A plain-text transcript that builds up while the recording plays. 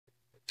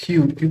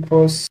cube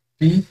equals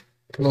p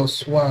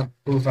plus 1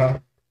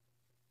 over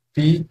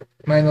p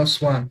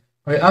minus 1.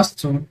 We're asked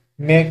to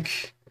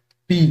make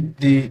p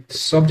the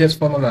subject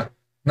formula.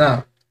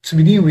 Now, to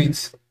begin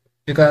with,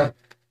 you can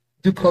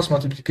do cross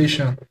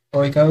multiplication,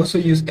 or you can also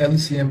use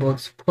LCM,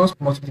 but cross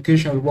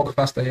multiplication will work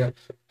faster here.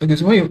 Okay,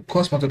 so when you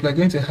cross multiply, you're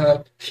going to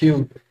have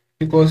cube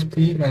equals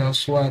p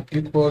minus 1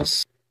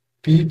 equals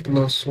p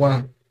plus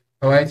 1.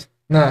 Alright,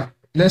 now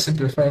let's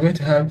simplify. We're going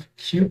to have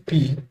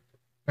qp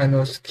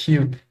minus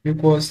cube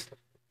equals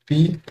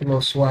p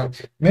plus 1.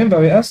 Remember,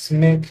 we asked to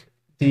make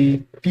the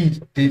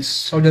p the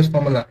subject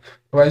formula.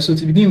 Alright, so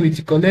to begin with,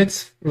 you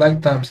collect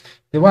like terms.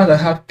 The ones that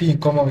have p in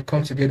common will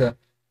come together.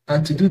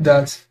 And to do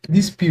that,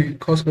 this p will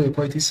cross over the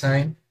positive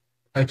sign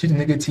and change to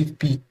negative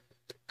p.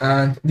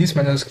 And this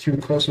minus q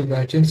cross over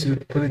and change to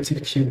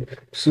positive q.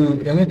 So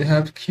you're going to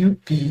have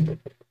qp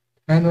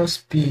minus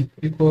p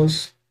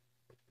equals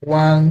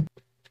 1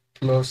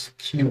 plus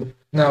q.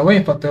 Now,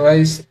 when you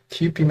factorize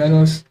qp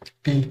minus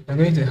p, you're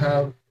going to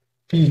have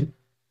p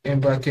in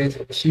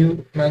bracket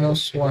q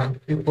minus 1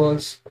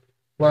 equals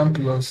 1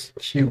 plus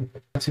q.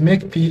 To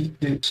make p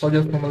the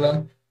subject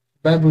formula,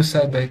 divide both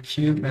sides by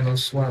q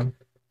minus 1.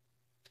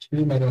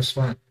 Q minus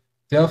 1.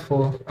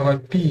 Therefore, our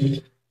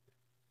p,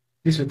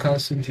 this will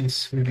cancel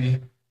this, will be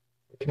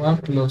 1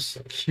 plus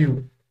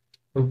q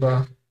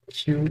over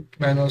q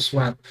minus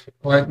 1.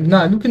 Alright,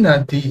 now looking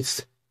at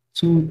this,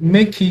 to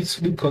make it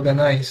look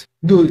organized,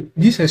 though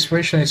this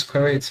expression is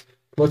correct,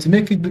 but to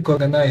make it look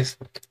organized,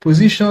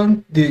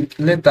 position the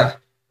letter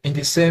in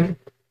the same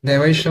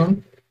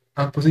direction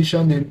and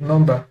position the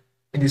number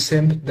in the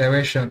same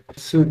direction.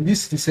 So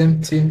this is the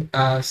same thing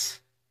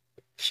as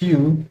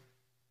q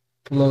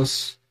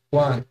plus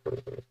 1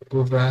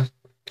 over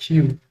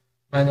q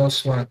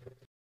minus 1.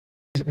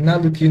 It's now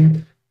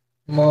looking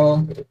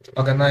more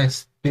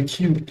organized. The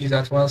q is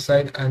at one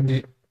side and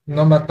the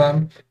number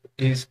term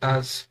is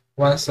at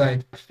one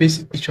side,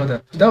 face each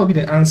other. That will be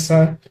the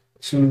answer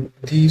to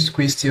this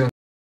question.